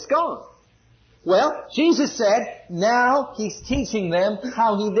died. It's gone. Well, Jesus said, now He's teaching them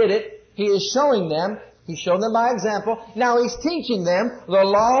how He did it. He is showing them. He showed them by example. Now He's teaching them the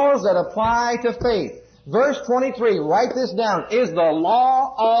laws that apply to faith. Verse 23, write this down, is the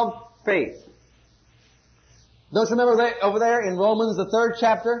law of faith. Don't you remember over there in Romans, the 3rd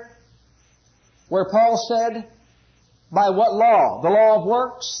chapter, where Paul said, by what law? The law of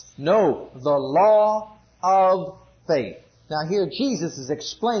works? No, the law of faith. Now here Jesus is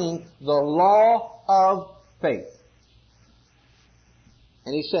explaining the law of faith.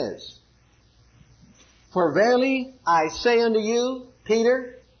 And He says, for verily I say unto you,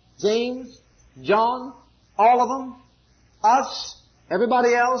 Peter, James, John, all of them, us,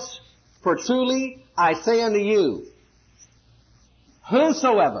 everybody else, for truly I say unto you,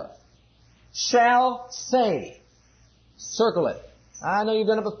 whosoever shall say, circle it. I know you've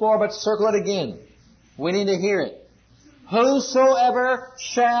done it before, but circle it again. We need to hear it. Whosoever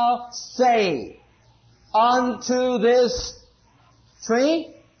shall say unto this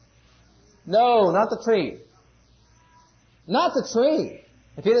tree? No, not the tree. Not the tree.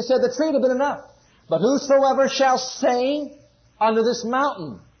 If he'd have said the tree, it would have been enough. But whosoever shall say unto this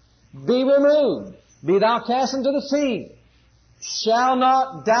mountain, be removed, be thou cast into the sea, shall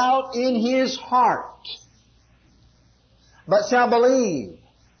not doubt in his heart, but shall believe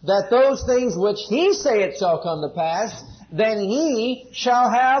that those things which he saith shall come to pass, then he shall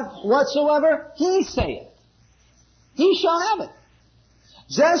have whatsoever he saith. He shall have it.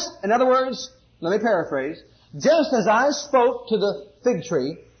 Just, in other words, let me paraphrase, just as I spoke to the fig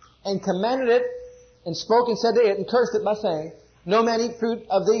tree and commanded it and spoke and said to it and cursed it by saying, no man eat fruit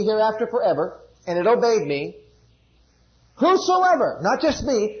of thee hereafter forever, and it obeyed me, whosoever, not just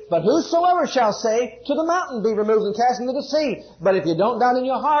me, but whosoever shall say to the mountain, be removed and cast into the sea. But if you don't doubt in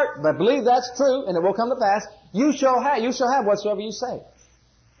your heart, but believe that's true, and it will come to pass, you shall have whatsoever you say.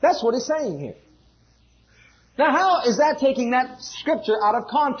 That's what He's saying here. Now how is that taking that scripture out of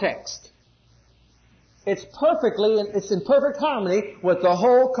context? It's in perfect harmony with the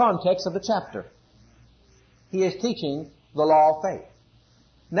whole context of the chapter. He is teaching the law of faith.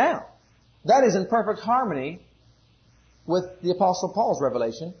 Now, that is in perfect harmony with the Apostle Paul's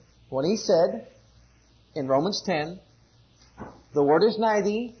revelation when he said in Romans 10, the word is nigh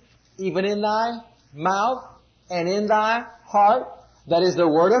thee, even in thy mouth and in thy heart. That is the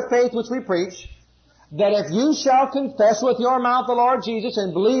word of faith which we preach, that if you shall confess with your mouth the Lord Jesus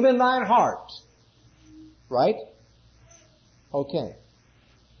and believe in thine heart. Right? Okay.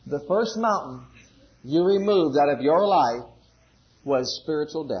 The first mountain you removed out of your life was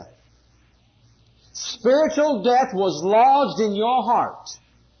spiritual death. Spiritual death was lodged in your heart.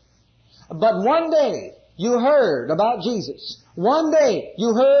 But one day you heard about Jesus. One day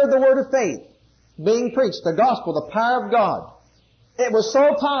you heard the word of faith being preached, the gospel, the power of God. It was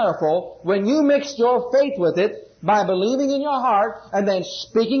so powerful when you mixed your faith with it by believing in your heart and then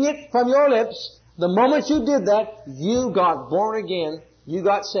speaking it from your lips. The moment you did that, you got born again, you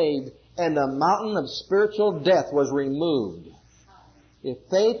got saved, and the mountain of spiritual death was removed. If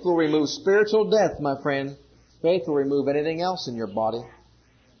faith will remove spiritual death, my friend, faith will remove anything else in your body,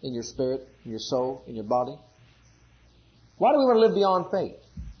 in your spirit, in your soul, in your body. Why do we want to live beyond faith?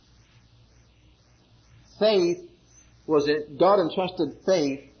 Faith was it, God entrusted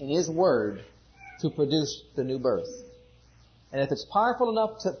faith in His Word to produce the new birth. And if it's powerful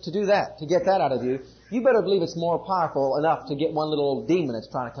enough to do that, to get that out of you, you better believe it's more powerful enough to get one little demon that's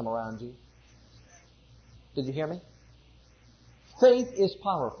trying to come around you. Did you hear me? Faith is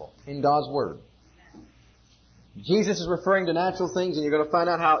powerful in God's Word. Jesus is referring to natural things, and you're going to find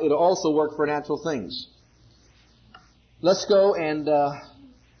out how it'll also work for natural things. Let's go and,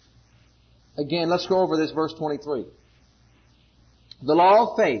 again, let's go over this verse 23. The law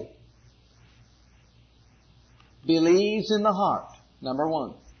of faith believes in the heart, number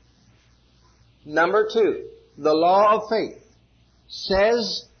one. Number two, the law of faith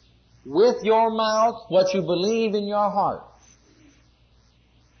says with your mouth what you believe in your heart.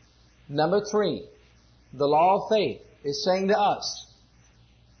 Number three, the law of faith is saying to us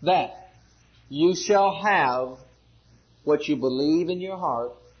that you shall have what you believe in your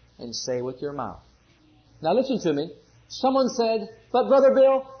heart and say with your mouth. Now listen to me. Someone said, but Brother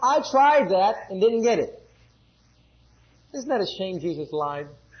Bill, I tried that and didn't get it. Isn't that a shame Jesus lied?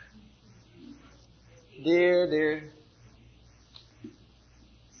 Dear.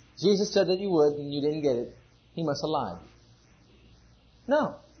 Jesus said that you would and you didn't get it. He must have lied.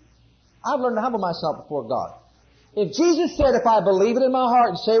 No. I've learned to humble myself before God. If Jesus said, if I believe it in my heart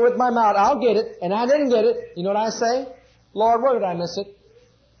and say it with my mouth, I'll get it, and I didn't get it, you know what I say? Lord, where did I miss it?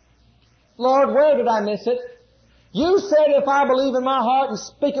 Lord, where did I miss it? You said if I believe in my heart and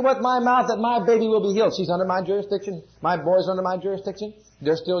speak it with my mouth that my baby will be healed. She's under my jurisdiction. My boy's under my jurisdiction.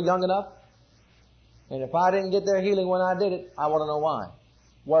 They're still young enough. And if I didn't get their healing when I did it, I want to know why.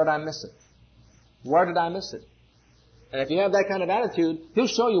 Where did I miss it? Where did I miss it? And if you have that kind of attitude, He'll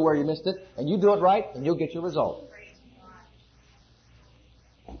show you where you missed it, and you do it right, and you'll get your result.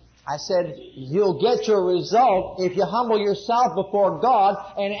 I said, you'll get your result if you humble yourself before God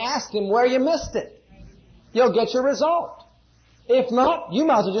and ask Him where you missed it. You'll get your result. If not, you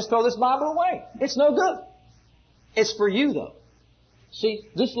might as well just throw this Bible away. It's no good. It's for you, though. See,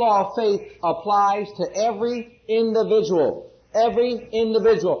 this law of faith applies to every individual. Every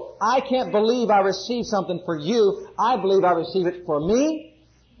individual. I can't believe I received something for you. I believe I receive it for me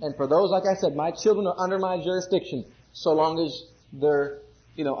and for those, like I said, my children are under my jurisdiction so long as they're,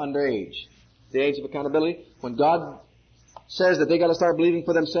 underage. The age of accountability. When God says that they got to start believing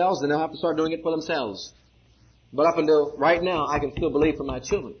for themselves, then they'll have to start doing it for themselves. But up until right now, I can still believe for my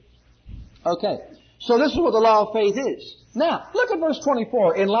children. Okay. So this is what the law of faith is. Now, look at verse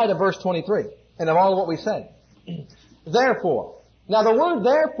 24 in light of verse 23 and of all of what we said. Therefore. Now the word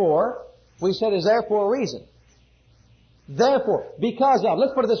therefore, we said is there for a reason. Therefore. Because of.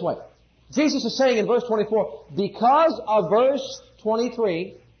 Let's put it this way. Jesus is saying in verse 24, because of verse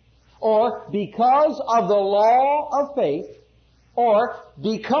 23, or because of the law of faith, or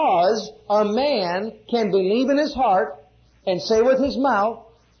because a man can believe in his heart and say with his mouth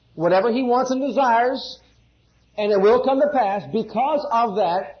whatever he wants and desires, and it will come to pass, because of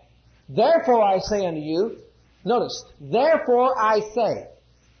that, therefore I say unto you, notice, therefore I say,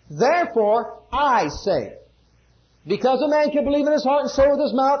 because a man can believe in his heart and say with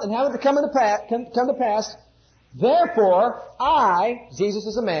his mouth and have it come to pass, therefore I, Jesus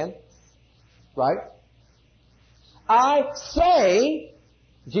is a man, right? I say,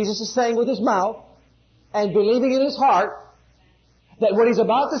 Jesus is saying with his mouth and believing in his heart that what he's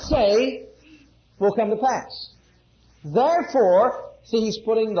about to say will come to pass. Therefore, see, he's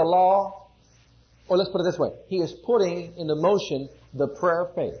putting the law, or let's put it this way, he is putting into motion the prayer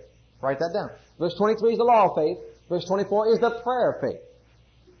of faith. Write that down. Verse 23 is the law of faith. Verse 24 is the prayer of faith.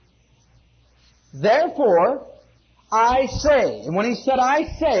 Therefore, I say, and when he said I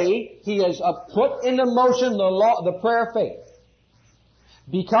say, he has put into motion the prayer of faith.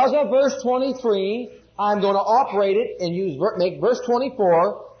 Because of verse 23, I'm going to operate it and make verse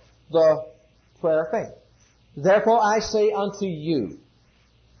 24 the prayer of faith. Therefore I say unto you,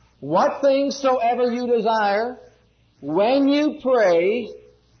 what things soever you desire, when you pray,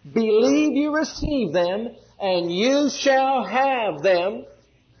 believe you receive them, and you shall have them.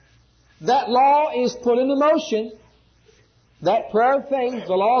 That law is put into motion. That prayer of faith,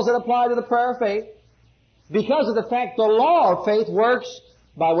 the laws that apply to the prayer of faith, because of the fact the law of faith works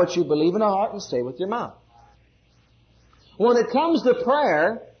by what you believe in the heart and say with your mouth. When it comes to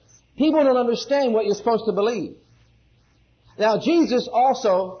prayer, people don't understand what you're supposed to believe. Now Jesus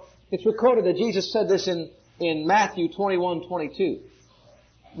also, it's recorded that Jesus said this in Matthew 21:22.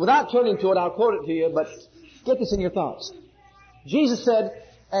 Without turning to it, I'll quote it to you, but get this in your thoughts. Jesus said,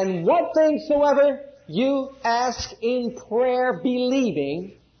 and what things soever you ask in prayer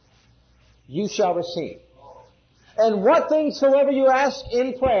believing, you shall receive. And what things soever you ask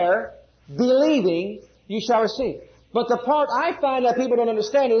in prayer believing, you shall receive. But the part I find that people don't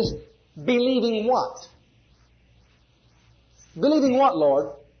understand is believing what? Believing what, Lord?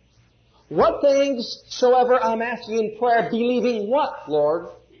 What things soever I'm asking in prayer believing what, Lord?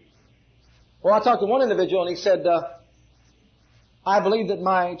 Well, I talked to one individual and he said, I believe that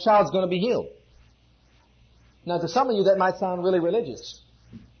my child's going to be healed. Now, to some of you, that might sound really religious.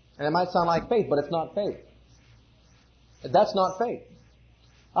 And it might sound like faith, but it's not faith. That's not faith.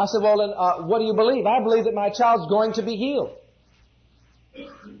 I said, well, then, what do you believe? I believe that my child's going to be healed.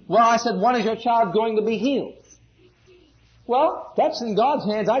 Well, I said, when is your child going to be healed? Well, that's in God's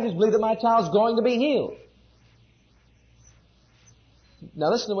hands. I just believe that my child's going to be healed.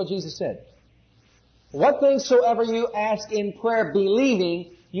 Now, listen to what Jesus said. What things soever you ask in prayer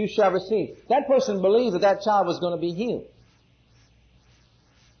believing, you shall receive. That person believed that that child was going to be healed.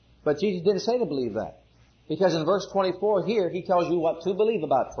 But Jesus didn't say to believe that. Because in verse 24 here, He tells you what to believe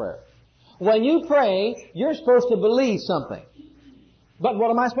about prayer. When you pray, you're supposed to believe something. But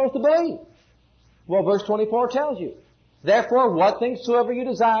what am I supposed to believe? Well, verse 24 tells you. Therefore, what things soever you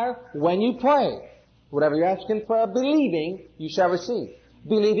desire, when you pray, whatever you ask in prayer, believing, you shall receive.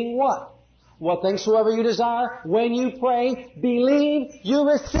 Believing what? What things soever you desire, when you pray, believe you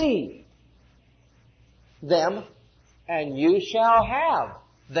receive. them, and you shall have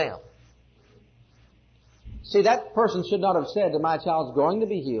them. See, that person should not have said that my child's going to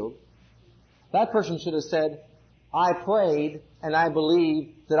be healed. That person should have said, I prayed and I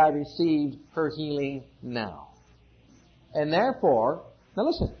believe that I received her healing now. And therefore, now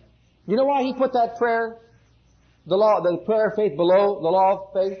listen, you know why he put that prayer, the prayer of faith below the law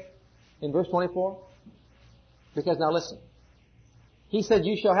of faith in verse 24? Because now listen, he said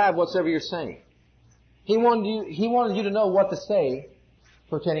you shall have whatsoever you're saying. He wanted you to know what to say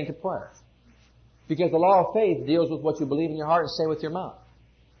pertaining to prayer. Because the law of faith deals with what you believe in your heart and say with your mouth.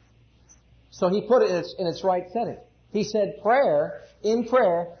 So he put it in its right setting. He said in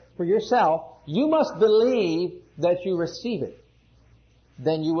prayer for yourself, you must believe that you receive it.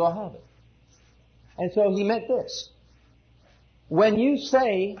 Then you will have it. And so he meant this. When you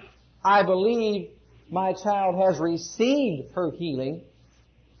say, I believe my child has received her healing,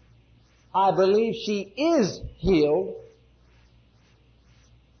 I believe she is healed,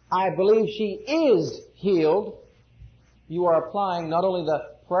 I believe she is healed, you are applying not only the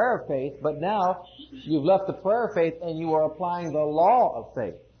prayer of faith, but now you've left the prayer of faith and you are applying the law of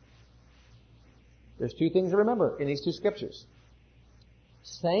faith. There's two things to remember in these two scriptures.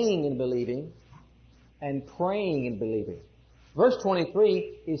 Saying and believing and praying and believing. Verse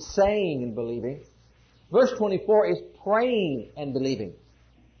 23 is saying and believing. Verse 24 is praying and believing.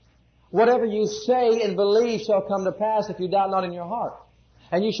 Whatever you say and believe shall come to pass if you doubt not in your heart.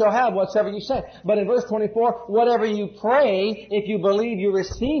 And you shall have whatsoever you say. But in verse 24, whatever you pray, if you believe you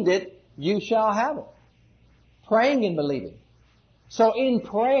received it, you shall have it. Praying and believing. So in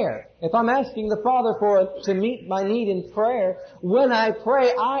prayer, if I'm asking the Father to meet my need in prayer, when I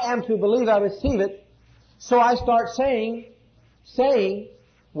pray, I am to believe I receive it. So I start saying,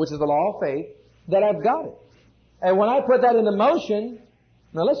 which is the law of faith, that I've got it. And when I put that into motion,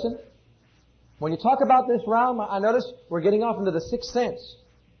 now listen, when you talk about this realm, I notice we're getting off into the sixth sense.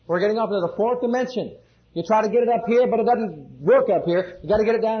 We're getting off into the fourth dimension. You try to get it up here, but it doesn't work up here. You got to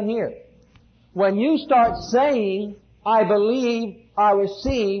get it down here. When you start saying, I believe I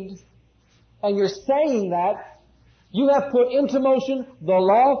received, and you're saying that, you have put into motion the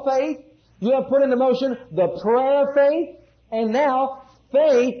law of faith, you have put into motion the prayer of faith, and now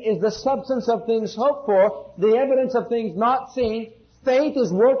faith is the substance of things hoped for, the evidence of things not seen. Faith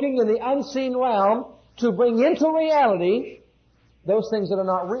is working in the unseen realm to bring into reality those things that are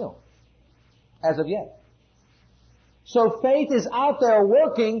not real as of yet. So faith is out there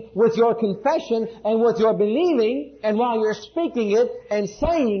working with your confession and with your believing, and while you're speaking it and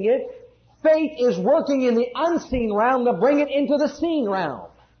saying it, faith is working in the unseen realm to bring it into the seen realm.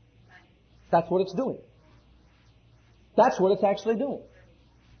 That's what it's doing. That's what it's actually doing.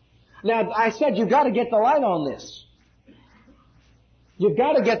 Now, I said you've got to get the light on this. You've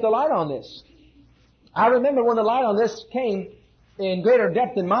got to get the light on this. I remember when the light on this came in greater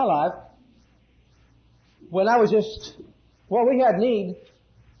depth in my life, when I was we had need.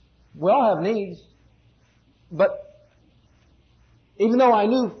 We all have needs. But even though I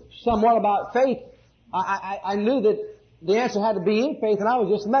knew somewhat about faith, I knew that the answer had to be in faith, and I was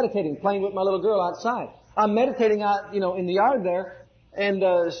just meditating, playing with my little girl outside. I'm meditating out, in the yard there, and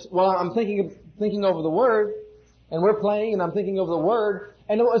I'm thinking over the Word, and we're playing, and I'm thinking over the Word,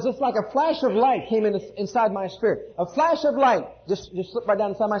 and it was just like a flash of light came inside my spirit. A flash of light just slipped right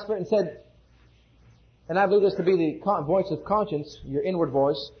down inside my spirit and said, and I believe this to be the voice of conscience, your inward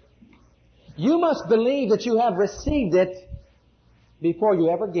voice, you must believe that you have received it before you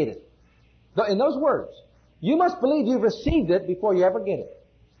ever get it. In those words, you must believe you've received it before you ever get it.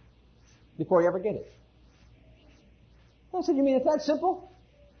 Before you ever get it. I said, you mean it's that simple?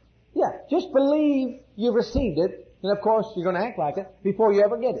 Yeah, just believe you've received it, and of course you're going to act like it before you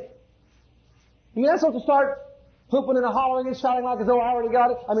ever get it. I mean, that's not to start pooping and hollering and shouting like as though I already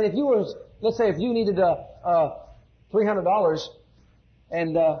got it. I mean, let's say if you needed $300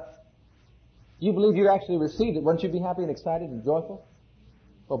 and you believe you actually received it, wouldn't you be happy and excited and joyful?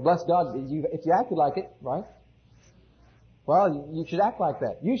 Well, bless God, if you acted like it, right? Well, you should act like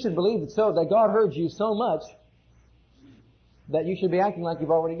that. You should believe that God heard you so much that you should be acting like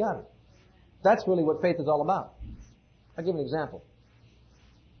you've already got it. That's really what faith is all about. I'll give an example.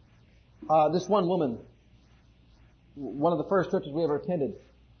 This one woman, one of the first churches we ever attended,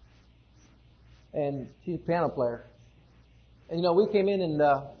 and she's a piano player. And we came in and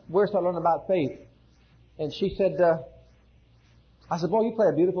we started learning about faith. And she said, I said, boy, you play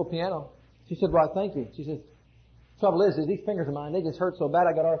a beautiful piano. She said, well, thank you. She said, trouble is these fingers of mine, they just hurt so bad.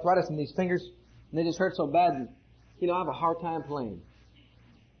 I got arthritis in these fingers, and they just hurt so bad. And, I have a hard time playing.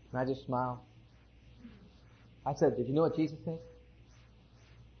 And I just smiled. I said, did you know what Jesus said?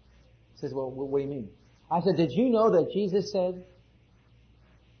 He says, well, what do you mean? I said, did you know that Jesus said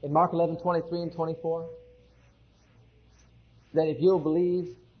in Mark 11:23 and 24 that if you'll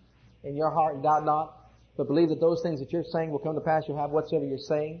believe in your heart and doubt not, but believe that those things that you're saying will come to pass, you'll have whatsoever you're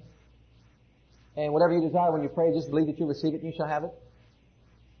saying. And whatever you desire when you pray, just believe that you receive it and you shall have it.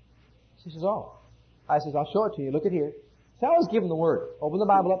 She says, oh. I says, I'll show it to you. Look at here. So I was given the Word. Open the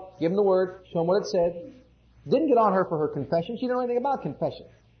Bible up, give him the Word, show him what it said. Didn't get on her for her confession. She didn't know anything about confession.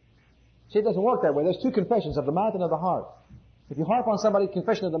 See, it doesn't work that way. There's two confessions, of the mouth and of the heart. If you harp on somebody's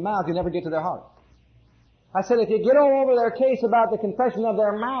confession of the mouth, you'll never get to their heart. I said, if you get all over their case about the confession of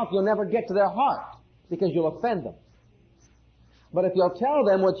their mouth, you'll never get to their heart, because you'll offend them. But if you'll tell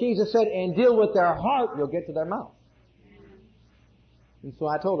them what Jesus said and deal with their heart, you'll get to their mouth. And so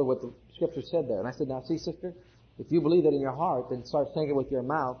I told her what the Scripture said there. And I said, now see, sister, if you believe it in your heart, then start saying it with your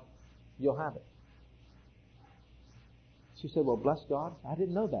mouth, you'll have it. She said, well, bless God. I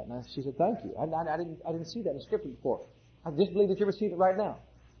didn't know that. And she said, thank you. I didn't see that in Scripture before. I just believe that you receive it right now.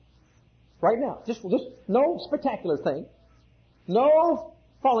 Right now. Just no spectacular thing. No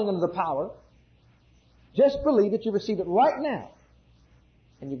falling under the power. Just believe that you receive it right now.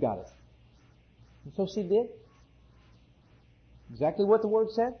 And you got it. And so she did. Exactly what the Word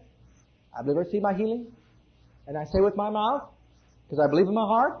said. I believe I receive my healing. And I say with my mouth, because I believe in my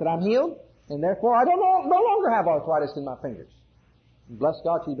heart that I'm healed. And therefore I no longer have arthritis in my fingers. And bless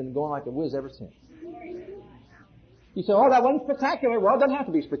God, she's been going like a whiz ever since. You say, oh, that wasn't spectacular. Well, it doesn't have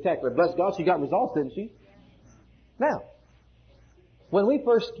to be spectacular. Bless God, she got results, didn't she? Now, when we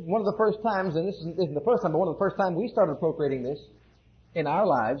one of the first times, and this isn't the first time, but one of the first times we started appropriating this in our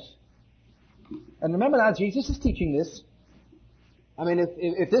lives, and remember now, Jesus is teaching this. I mean,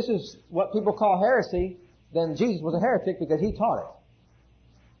 if this is what people call heresy, then Jesus was a heretic because he taught it.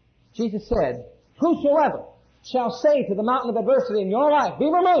 Jesus said, whosoever shall say to the mountain of adversity in your life, be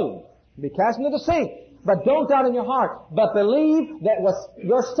removed, be cast into the sea, but don't doubt in your heart, but believe that what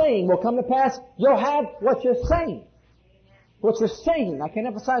you're saying will come to pass, you'll have what you're saying. What you're saying. I can't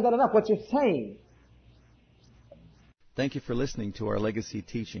emphasize that enough. What you're saying. Thank you for listening to our legacy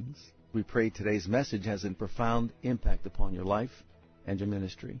teachings. We pray today's message has a profound impact upon your life and your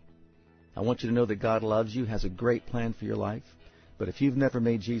ministry. I want you to know that God loves you, has a great plan for your life. But if you've never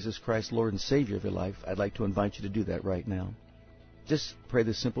made Jesus Christ Lord and Savior of your life, I'd like to invite you to do that right now. Just pray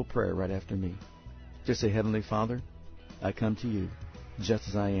this simple prayer right after me. Just say, Heavenly Father, I come to you just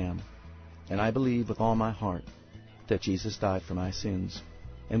as I am. And I believe with all my heart that Jesus died for my sins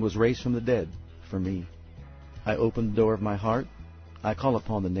and was raised from the dead for me. I open the door of my heart. I call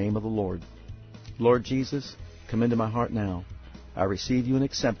upon the name of the Lord. Lord Jesus, come into my heart now. I receive you and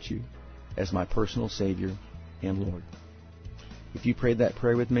accept you as my personal Savior and Lord. If you prayed that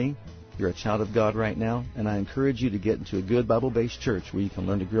prayer with me, you're a child of God right now, and I encourage you to get into a good Bible-based church where you can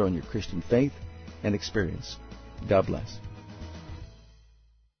learn to grow in your Christian faith and experience. God bless.